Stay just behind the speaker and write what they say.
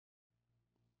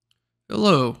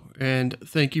Hello, and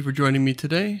thank you for joining me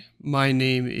today. My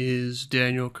name is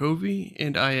Daniel Covey,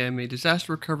 and I am a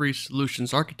disaster recovery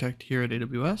solutions architect here at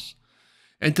AWS.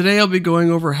 And today I'll be going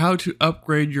over how to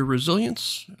upgrade your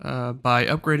resilience by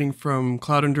upgrading from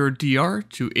CloudEndure DR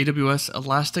to AWS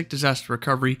Elastic Disaster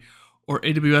Recovery, or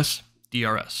AWS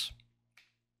DRS.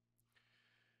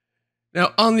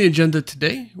 Now, on the agenda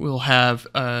today, we'll have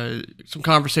some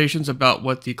conversations about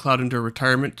what the CloudEndure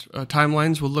retirement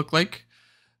timelines will look like,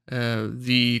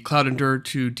 the CloudEndure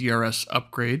to DRS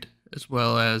upgrade, as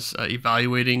well as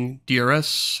evaluating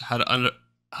DRS, how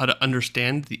to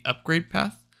understand the upgrade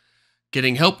path,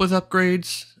 getting help with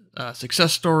upgrades,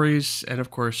 success stories, and of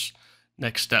course,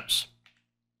 next steps.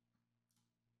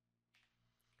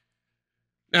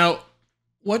 Now,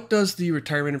 what does the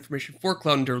retirement information for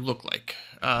CloudEndure look like?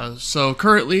 So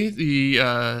currently,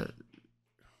 the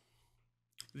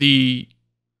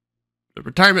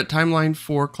retirement timeline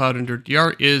for CloudEndure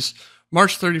DR is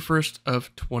March 31st of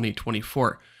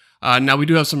 2024. Now, we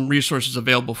do have some resources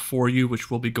available for you, which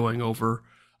we'll be going over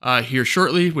here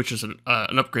shortly, which is an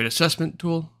upgrade assessment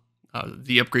tool,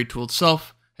 the upgrade tool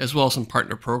itself, as well as some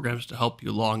partner programs to help you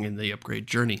along in the upgrade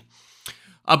journey.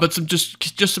 But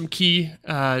just some key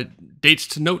dates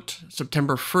to note.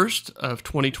 September 1st of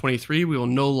 2023, we will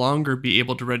no longer be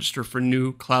able to register for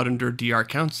new CloudEndure DR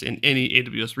accounts in any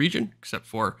AWS region, except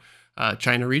for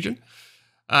China region.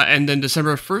 And then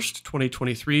December 1st,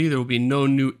 2023, there will be no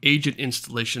new agent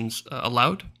installations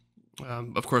allowed.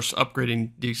 Of course,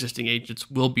 upgrading the existing agents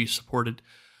will be supported.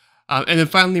 And then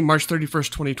finally, March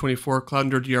 31st, 2024,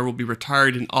 CloudEndure DR will be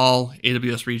retired in all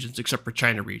AWS regions except for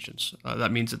China regions.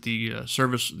 That means that the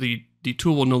the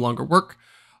tool will no longer work,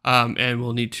 and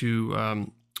we'll need to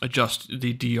adjust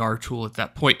the DR tool at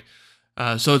that point.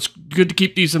 So it's good to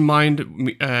keep these in mind,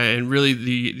 and really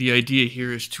the idea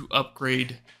here is to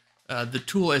upgrade the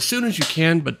tool as soon as you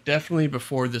can, but definitely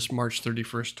before this March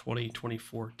 31st,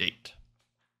 2024 date.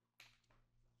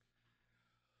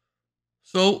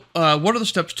 So what are the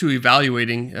steps to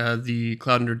evaluating the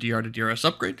CloudEndure DR to DRS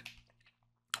upgrade?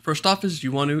 First off is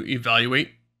you want to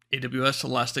evaluate AWS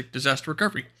Elastic Disaster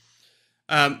Recovery.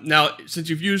 Now, since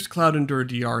you've used CloudEndure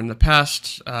DR in the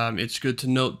past, it's good to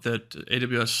note that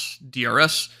AWS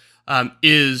DRS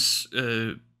is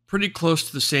pretty close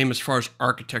to the same as far as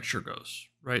architecture goes,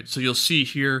 right? So you'll see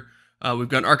here, we've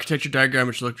got an architecture diagram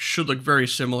which should look very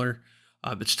similar.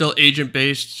 It's still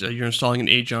agent-based. You're installing an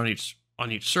agent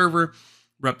on each server,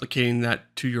 replicating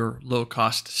that to your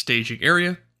low-cost staging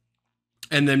area,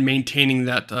 and then maintaining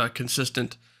that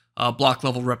consistent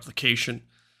block-level replication.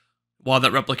 While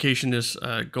that replication is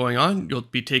going on, you'll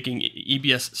be taking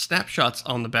EBS snapshots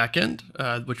on the back end,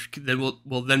 which then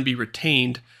will then be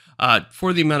retained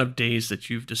for the amount of days that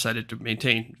you've decided to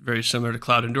maintain. Very similar to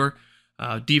CloudEndure.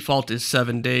 Default is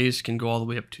 7 days, can go all the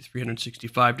way up to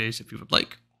 365 days if you would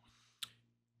like.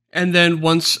 And then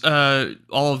once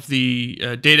all of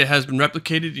the data has been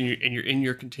replicated and you're in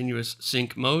your continuous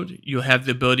sync mode, you'll have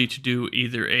the ability to do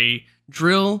either a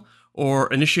drill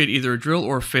or initiate either a drill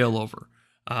or a failover.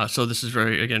 So this is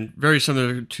very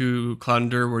similar to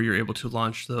CloudEndure, where you're able to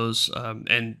launch those.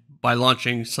 And by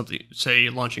launching something, say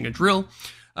launching a drill,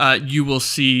 you will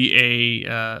see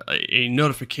a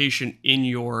notification in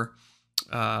your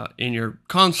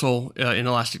console in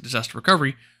Elastic Disaster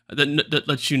Recovery that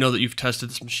lets you know that you've tested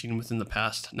this machine within the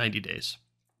past 90 days.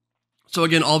 So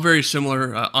again, all very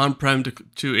similar, on-prem to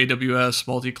AWS,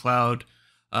 multi-cloud,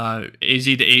 AZ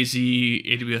to AZ,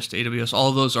 AWS to AWS. All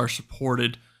of those are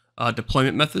supported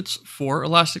deployment methods for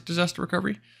Elastic Disaster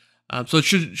Recovery. So it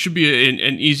should be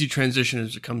an easy transition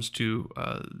as it comes to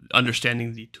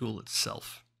understanding the tool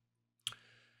itself.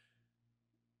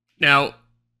 Now,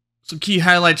 some key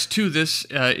highlights to this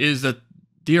is that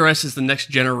DRS is the next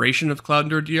generation of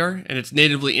CloudEndure DR, and it's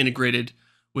natively integrated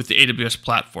with the AWS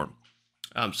platform.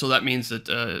 So that means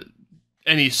that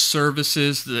any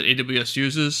services that AWS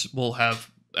uses will have,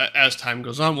 as time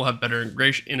goes on, we'll have better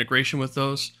integration with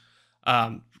those.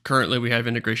 Currently, we have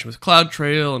integration with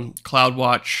CloudTrail and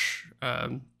CloudWatch,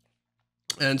 and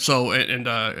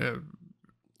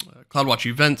CloudWatch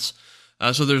events.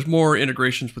 So there's more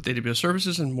integrations with AWS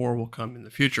services, and more will come in the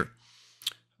future.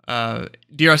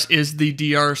 DRS is the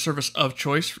DR service of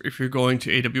choice if you're going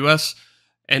to AWS,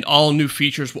 and all new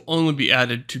features will only be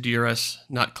added to DRS,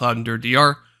 not CloudEndure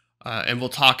DR. And we'll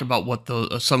talk about what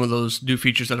some of those new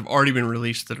features that have already been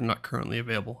released that are not currently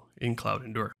available in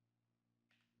CloudEndure.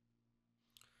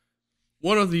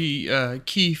 One of the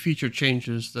key feature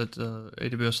changes that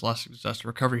AWS Elastic Disaster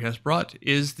Recovery has brought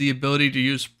is the ability to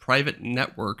use private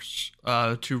networks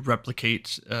to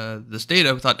replicate this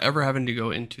data without ever having to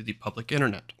go into the public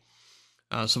internet.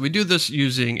 So we do this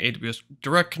using AWS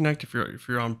Direct Connect if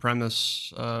you're on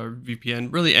premise,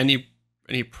 VPN, really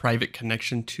any private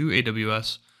connection to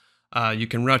AWS. You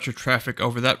can route your traffic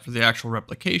over that for the actual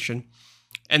replication,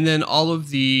 and then all of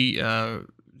the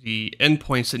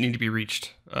endpoints that need to be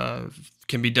reached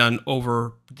can be done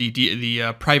over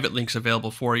the private links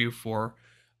available for you for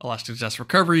Elastic Disaster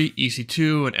Recovery,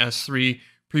 EC2, and S3.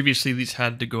 Previously, these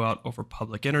had to go out over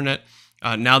public internet.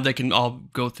 Now they can all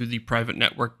go through the private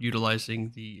network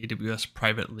utilizing the AWS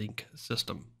private link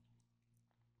system.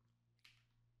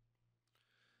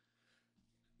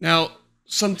 Now,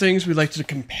 some things we'd like to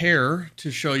compare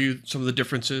to show you some of the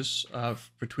differences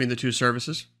between the two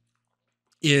services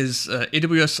is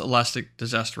AWS Elastic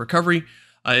Disaster Recovery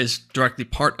is directly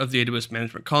part of the AWS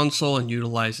Management Console and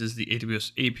utilizes the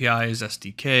AWS APIs,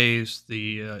 SDKs,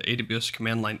 the AWS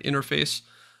command line interface.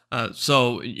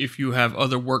 So if you have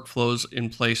other workflows in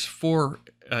place for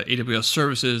AWS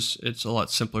services, it's a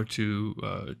lot simpler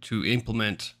to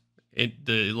implement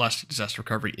the Elastic Disaster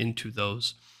Recovery into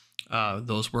those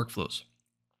workflows.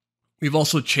 We've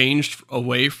also changed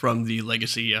away from the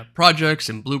legacy projects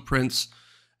and blueprints,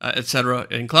 etc.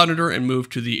 in CloudEndure and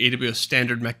moved to the AWS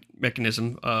standard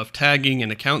mechanism of tagging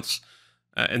and accounts.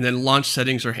 And then launch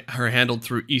settings are handled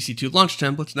through EC2 launch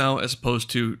templates now, as opposed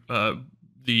to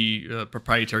the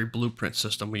proprietary blueprint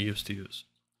system we used to use.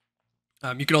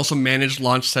 You can also manage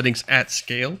launch settings at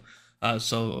scale.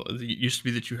 So it used to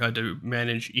be that you had to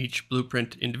manage each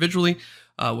blueprint individually.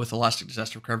 With Elastic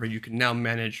Disaster Recovery, you can now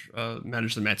manage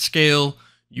them at scale.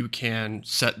 You can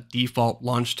set default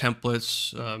launch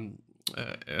templates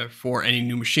for any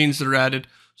new machines that are added.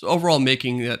 So overall,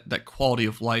 making that quality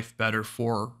of life better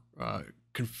for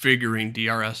configuring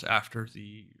DRS after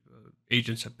the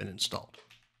agents have been installed.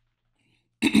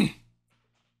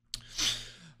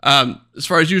 As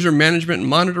far as user management and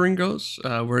monitoring goes,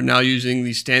 we're now using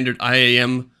the standard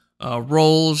IAM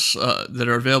roles that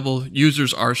are available. IAM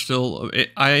users are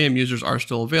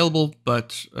still available,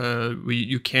 but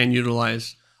you can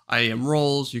utilize IAM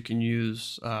roles. You can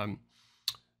use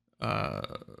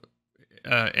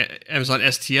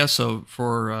Amazon STS, so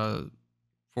for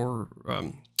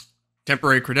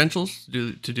temporary credentials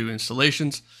to do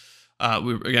installations.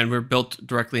 We're built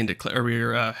directly into, we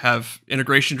have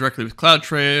integration directly with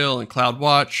CloudTrail and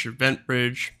CloudWatch,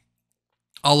 EventBridge.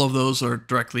 All of those are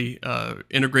directly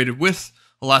integrated with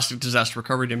Elastic Disaster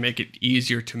Recovery to make it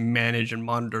easier to manage and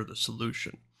monitor the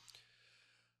solution.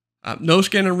 No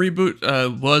Scan and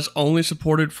Reboot was only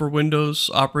supported for Windows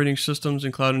operating systems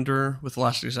in CloudEndure with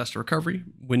Elastic Disaster Recovery.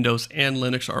 Windows and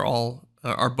Linux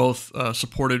are both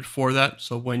supported for that.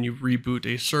 So when you reboot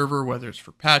a server, whether it's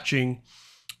for patching,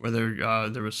 whether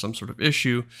there was some sort of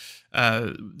issue,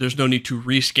 there's no need to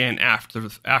rescan after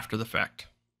the fact.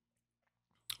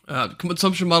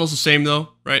 Consumption model is the same though,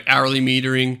 right? Hourly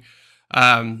metering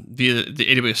via the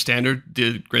AWS standard.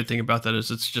 The great thing about that is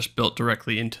it's just built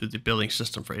directly into the billing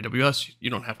system for AWS. You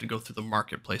don't have to go through the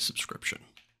marketplace subscription.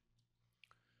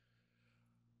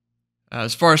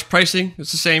 As far as pricing,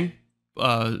 it's the same,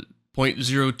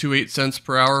 0.028 cents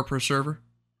per hour per server.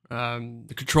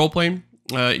 The control plane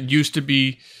used to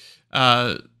be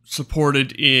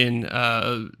supported in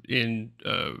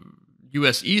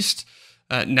US East.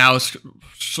 Now it's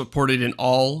supported in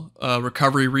all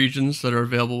recovery regions that are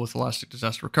available with Elastic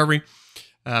Disaster Recovery,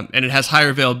 and it has higher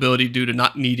availability due to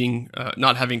not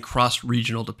having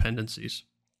cross-regional dependencies.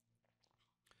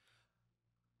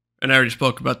 And I already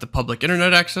spoke about the public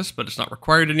internet access, but it's not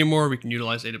required anymore. We can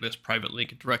utilize AWS Private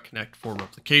Link and Direct Connect for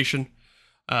replication,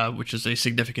 which is a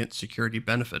significant security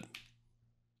benefit.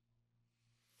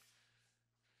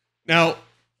 Now,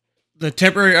 the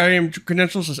temporary IAM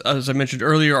credentials, as I mentioned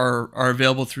earlier, are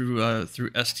available through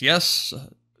STS,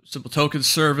 Simple Token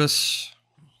Service,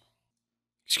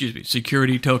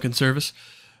 Security Token Service,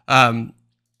 and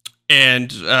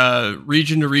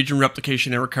region-to-region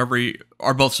replication and recovery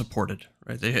are both supported.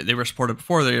 Right? They were supported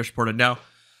before; they are supported now.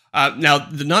 Now,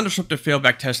 the non-disruptive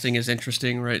failback testing is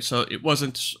interesting, right? So it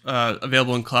wasn't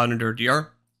available in CloudEndure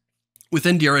DR.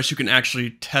 Within DRS, you can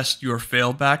actually test your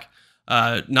failback.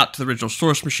 Not to the original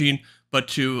source machine, but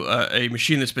to a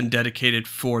machine that's been dedicated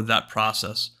for that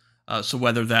process. So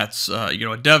whether that's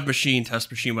a dev machine, test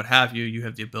machine, what have you, you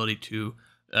have the ability to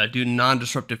do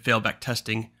non-disruptive failback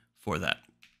testing for that.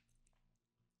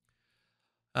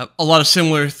 A lot of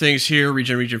similar things here: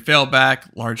 region failback,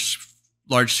 large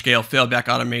scale failback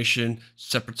automation,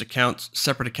 separate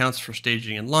accounts for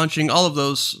staging and launching. All of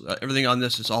those, everything on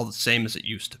this is all the same as it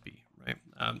used to be, right?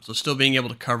 So still being able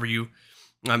to cover you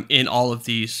in all of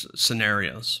these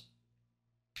scenarios.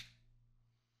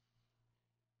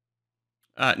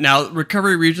 Now,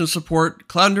 recovery region support,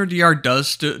 CloudEndure DR does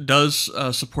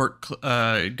support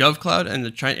GovCloud and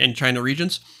and China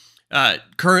regions.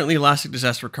 Currently, Elastic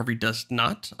Disaster Recovery does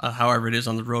not. However, it is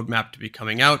on the roadmap to be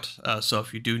coming out. So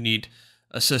if you do need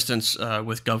assistance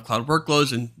with GovCloud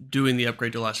workloads and doing the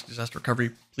upgrade to Elastic Disaster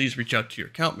Recovery, please reach out to your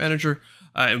account manager,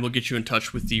 and we'll get you in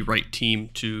touch with the right team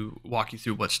to walk you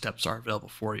through what steps are available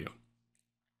for you.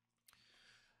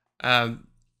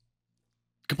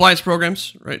 Compliance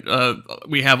programs, right?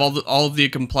 We have all of the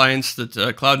compliance that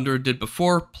CloudEndure did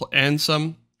before, and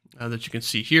some that you can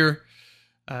see here.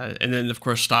 And then, of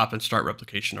course, stop and start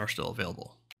replication are still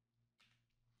available.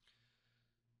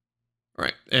 All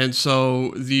right, and so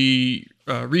the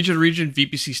region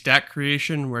VPC stack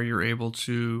creation, where you're able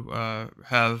to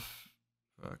have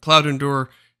CloudEndure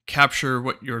capture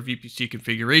what your VPC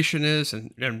configuration is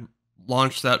and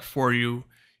launch that for you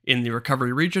in the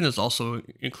recovery region, is also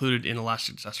included in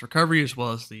Elastic Disaster Recovery, as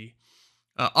well as the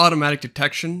automatic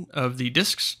detection of the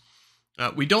disks.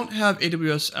 We don't have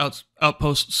AWS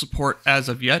Outpost support as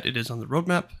of yet. It is on the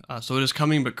roadmap, so it is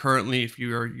coming, but currently if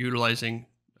you are utilizing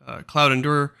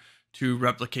CloudEndure to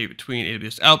replicate between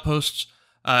AWS Outposts,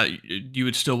 you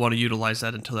would still want to utilize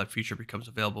that until that feature becomes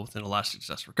available within Elastic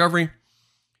Disaster Recovery.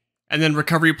 And then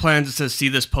recovery plans, it says, see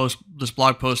this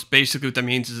blog post. Basically what that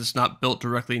means is it's not built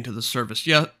directly into the service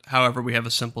yet. However, we have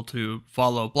a simple to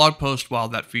follow blog post while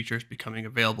that feature is becoming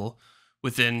available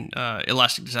within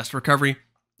Elastic Disaster Recovery.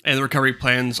 And the recovery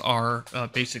plans are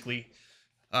basically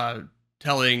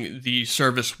telling the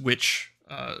service which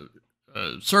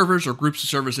servers or groups of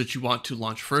servers that you want to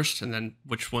launch first, and then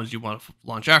which ones you want to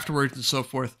launch afterwards, and so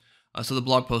forth. So the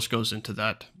blog post goes into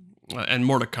that, and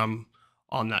more to come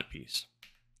on that piece.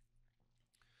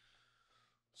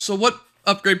 So what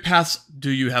upgrade paths do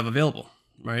you have available,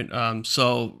 right?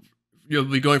 So you'll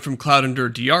be going from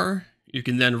CloudEndure DR. You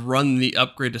can then run the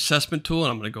upgrade assessment tool,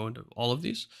 and I'm going to go into all of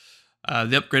these.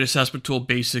 The upgrade assessment tool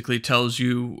basically tells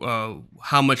you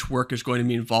how much work is going to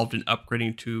be involved in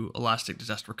upgrading to Elastic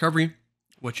Disaster Recovery,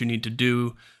 what you need to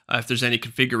do, if there's any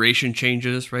configuration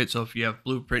changes, right? So if you have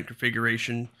blueprint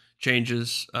configuration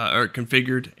changes are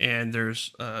configured, and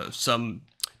there's some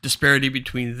disparity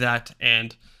between that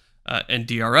and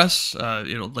DRS,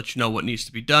 it'll let you know what needs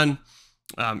to be done.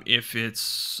 If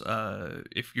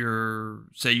you're,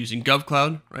 say, using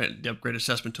GovCloud, right, the upgrade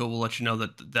assessment tool will let you know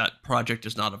that that project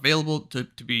is not available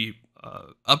to be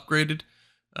upgraded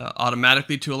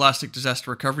automatically to Elastic Disaster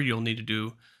Recovery. You'll need to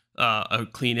do a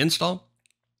clean install.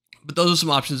 But those are some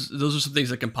options. Those are some things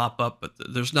that can pop up, but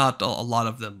there's not a lot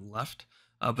of them left.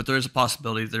 But there is a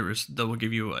possibility that will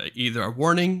give you either a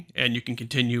warning and you can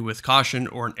continue with caution,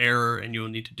 or an error and you will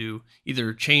need to do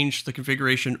either change the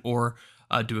configuration or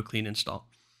do a clean install.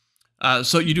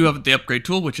 So you do have the upgrade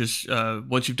tool, which is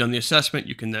once you've done the assessment,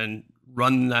 you can then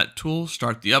run that tool,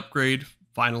 start the upgrade,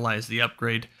 finalize the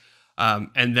upgrade,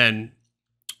 and then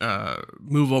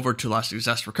move over to Elastic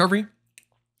Disaster Recovery.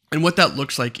 And what that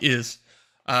looks like is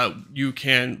you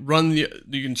can run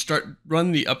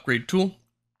the upgrade tool.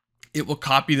 It will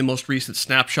copy the most recent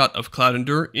snapshot of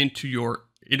CloudEndure into your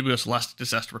AWS Elastic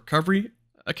Disaster Recovery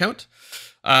account,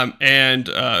 and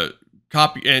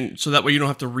so that way you don't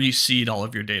have to reseed all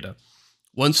of your data.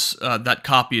 Once that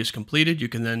copy is completed, you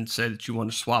can then say that you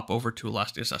want to swap over to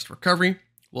Elastic Disaster Recovery.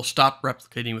 We'll stop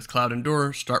replicating with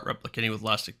CloudEndure, start replicating with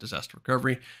Elastic Disaster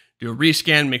Recovery, do a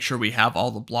rescan, make sure we have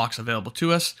all the blocks available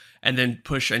to us, and then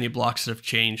push any blocks that have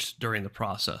changed during the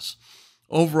process.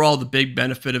 Overall, the big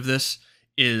benefit of this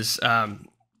is, actually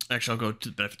I'll go to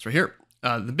the benefits right here.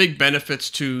 The big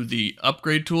benefits to the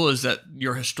upgrade tool is that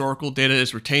your historical data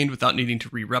is retained without needing to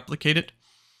re-replicate it.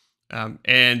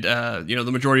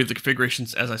 The majority of the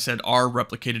configurations, as I said, are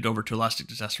replicated over to Elastic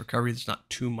Disaster Recovery. There's not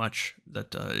too much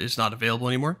that is not available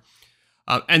anymore.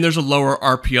 And there's a lower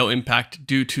RPO impact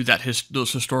due to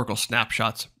those historical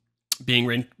snapshots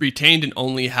being retained and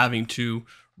only having to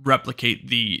replicate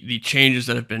the changes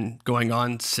that have been going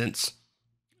on since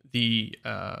the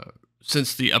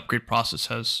upgrade process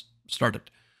has started.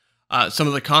 Some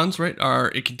of the cons, right, are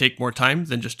it can take more time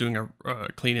than just doing a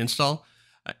clean install,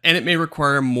 and it may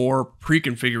require more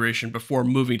pre-configuration before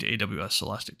moving to AWS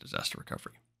Elastic Disaster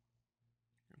Recovery.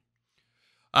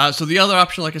 So the other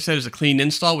option, like I said, is a clean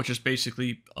install, which is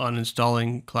basically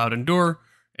uninstalling CloudEndure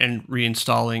and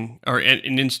reinstalling,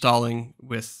 and installing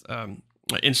with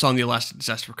installing the Elastic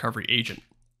Disaster Recovery agent.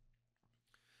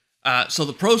 So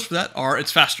the pros for that are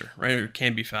it's faster, right? Or it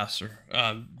can be faster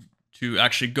to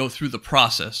actually go through the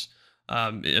process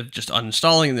of just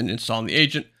uninstalling and then installing the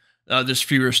agent. There's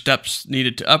fewer steps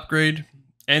needed to upgrade,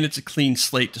 and it's a clean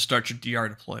slate to start your DR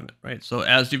deployment, right? So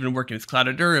as you've been working with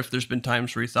CloudEndure, if there's been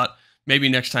times where you thought maybe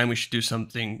next time we should do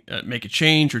something, make a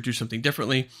change or do something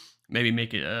differently, maybe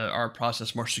make it our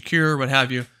process more secure, what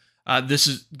have you.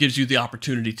 Gives you the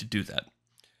opportunity to do that.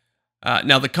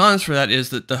 Now, the cons for that is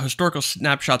that the historical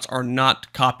snapshots are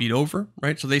not copied over,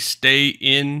 right? So they stay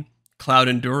in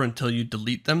CloudEndure until you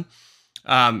delete them.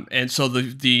 And so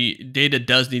the data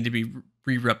does need to be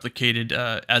re-replicated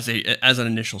as an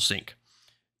initial sync.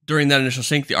 During that initial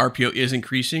sync, the RPO is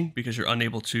increasing because you're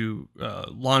unable to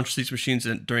launch these machines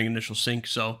during initial sync.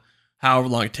 So however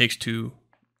long it takes to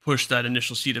push that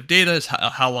initial seed of data is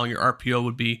how long your RPO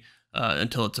would be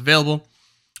until it's available.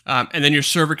 And then your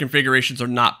server configurations are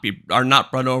not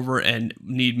run over and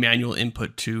need manual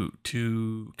input to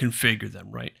configure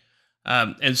them, right?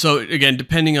 And so again,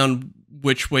 depending on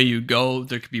which way you go,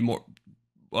 there could be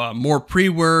more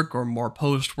pre-work or more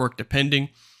post-work, depending.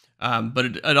 But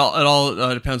it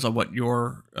all depends on what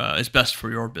is best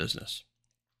for your business.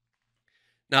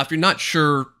 Now, if you're not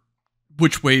sure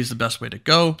which way is the best way to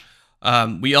go,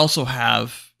 we also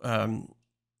have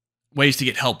ways to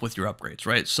get help with your upgrades,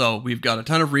 right? So we've got a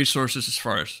ton of resources as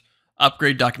far as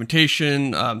upgrade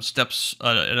documentation, steps,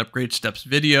 an upgrade steps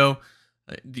video,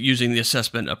 using the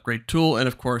assessment upgrade tool, and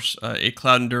of course, a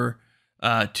CloudEndure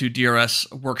to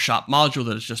DRS workshop module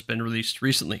that has just been released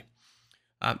recently.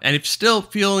 And if still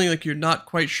feeling like you're not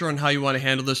quite sure on how you want to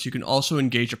handle this, you can also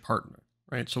engage a partner,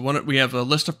 right? So we have a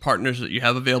list of partners that you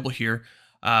have available here,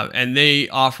 and they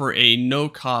offer a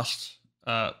no-cost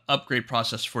upgrade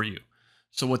process for you.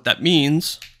 So what that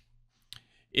means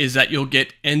is that you'll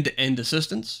get end-to-end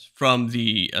assistance from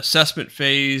the assessment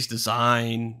phase,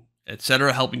 design,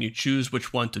 etc., helping you choose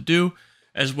which one to do,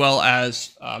 as well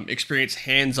as experience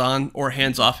hands-on or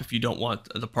hands-off if you don't want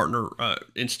the partner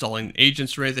installing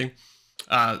agents or anything.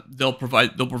 They'll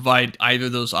provide either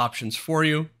of those options for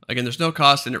you. Again, there's no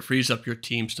cost, and it frees up your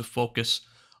teams to focus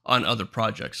on other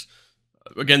projects.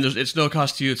 Again, it's no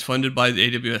cost to you. It's funded by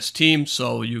the AWS team,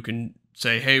 so you can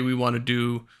say, hey, we want to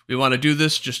do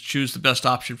this. Just choose the best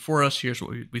option for us. Here's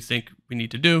what we think we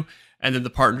need to do, and then the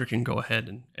partner can go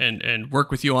ahead and work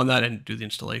with you on that and do the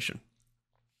installation.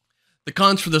 The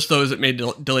cons for this, though, is it may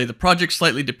delay the project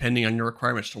slightly depending on your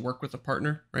requirements to work with a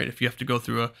partner, right? If you have to go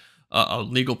through a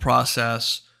legal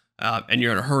process and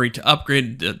you're in a hurry to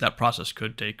upgrade, that process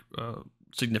could take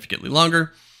significantly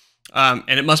longer. And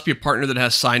it must be a partner that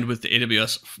has signed with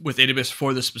AWS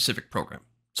for this specific program.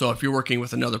 So if you're working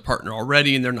with another partner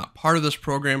already and they're not part of this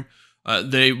program,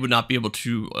 they would not be able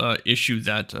to issue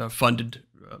that funded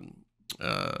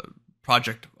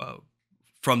project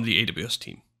from the AWS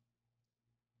team.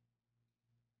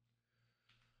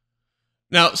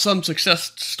 Now, some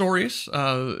success stories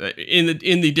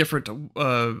in the different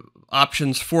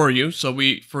options for you. So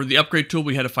for the upgrade tool,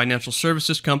 we had a financial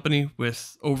services company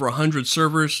with over 100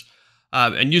 servers,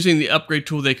 and using the upgrade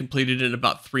tool, they completed it in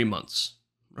about 3 months.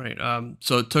 Right.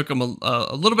 So it took them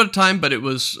a little bit of time, but it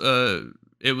was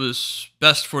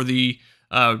best for the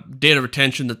data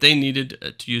retention that they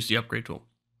needed to use the upgrade tool.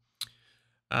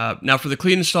 Now, for the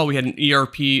clean install, we had an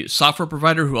ERP software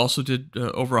provider who also did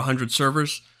over 100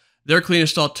 servers. Their clean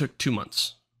install took 2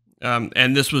 months,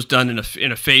 and this was done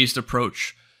in a phased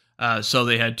approach. So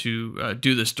they had to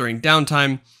do this during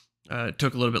downtime. It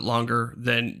took a little bit longer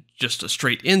than just a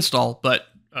straight install, but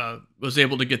was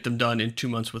able to get them done in 2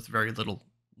 months with very little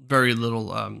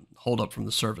hold up from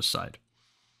the service side.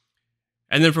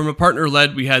 And then from a partner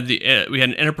led, we had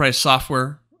an enterprise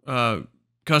software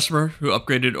customer who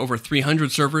upgraded over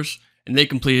 300 servers, and they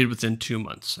completed within 2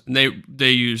 months. And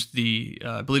they used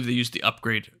I believe they used the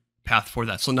upgrade path for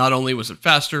that. So not only was it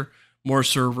faster, more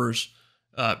servers,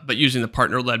 but using the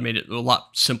partner led made it a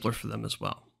lot simpler for them as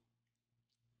well.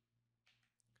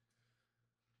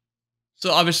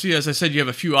 So obviously, as I said, you have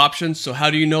a few options. So how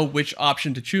do you know which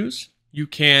option to choose? You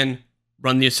can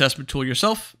run the assessment tool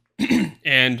yourself,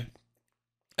 and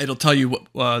it'll tell you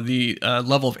what the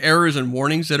level of errors and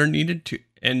warnings that are needed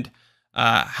and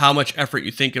how much effort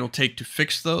you think it'll take to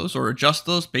fix those or adjust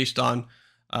those based on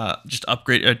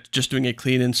just doing a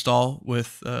clean install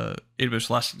with AWS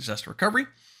Elastic Disaster Recovery.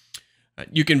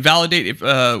 You can validate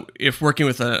if working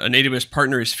with an AWS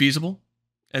partner is feasible.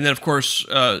 And then, of course,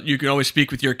 you can always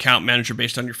speak with your account manager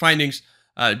based on your findings,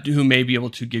 who may be able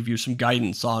to give you some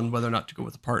guidance on whether or not to go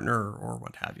with a partner or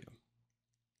what have you.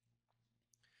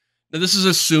 Now, this is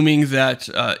assuming that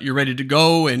you're ready to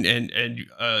go and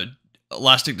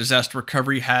Elastic Disaster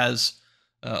Recovery has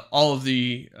all of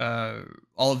the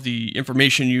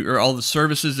information or all the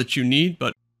services that you need.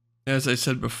 But as I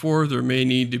said before, there may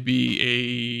need to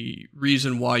be a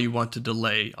reason why you want to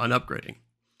delay on upgrading.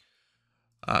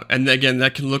 And again,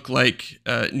 that can look like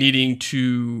needing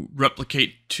to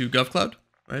replicate to GovCloud,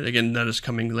 right? Again, that is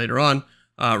coming later on.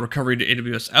 recovery to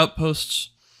AWS outposts,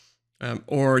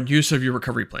 or use of your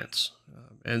recovery plans.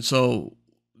 And so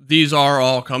these are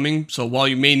all coming. So while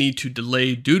you may need to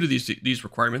delay due to these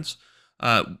requirements,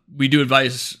 we do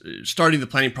advise starting the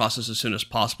planning process as soon as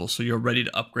possible so you're ready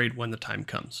to upgrade when the time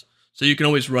comes. So you can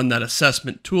always run that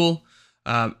assessment tool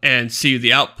and see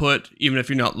the output, even if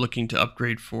you're not looking to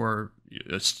upgrade for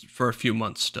a few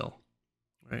months still.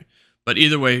 Right? But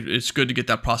either way, it's good to get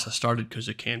that process started because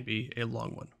it can be a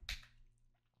long one.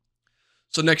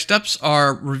 So next steps that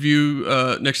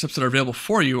are available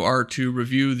for you are to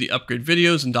review the upgrade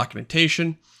videos and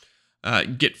documentation,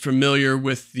 get familiar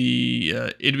with the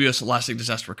AWS Elastic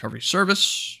Disaster Recovery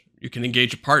service. You can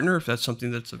engage a partner if that's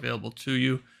something that's available to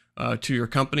you, to your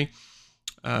company,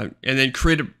 and then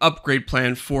create an upgrade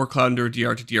plan for CloudEndure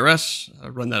DR to DRS,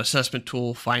 run that assessment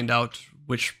tool, find out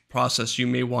which process you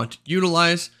may want to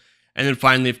utilize, and then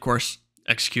finally, of course,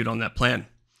 execute on that plan.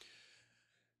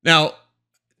 Now,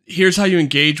 here's how you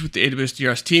engage with the AWS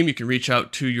DRS team. You can reach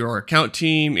out to your account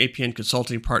team, APN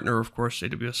consulting partner, of course,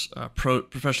 AWS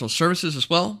professional services as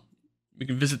well. You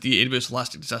can visit the AWS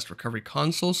Elastic Disaster Recovery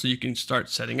console so you can start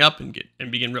setting up and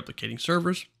begin replicating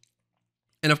servers.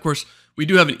 And of course, we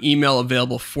do have an email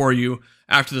available for you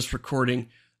after this recording.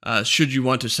 Should you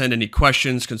want to send any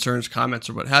questions, concerns, comments,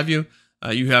 or what have you,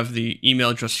 you have the email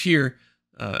address here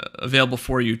available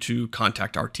for you to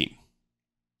contact our team.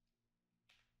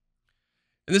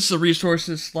 And this is a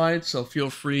resources slide, so feel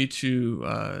free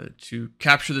to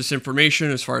capture this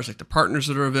information as far as like the partners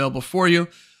that are available for you,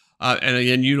 and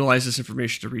again utilize this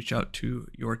information to reach out to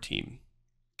your team.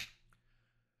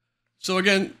 So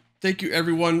again, thank you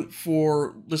everyone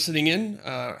for listening in.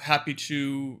 Happy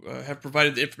to have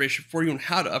provided the information for you on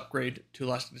how to upgrade to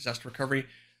Elastic Disaster Recovery.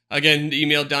 Again, the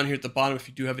email down here at the bottom if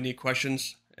you do have any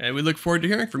questions, and we look forward to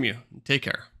hearing from you. Take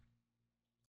care.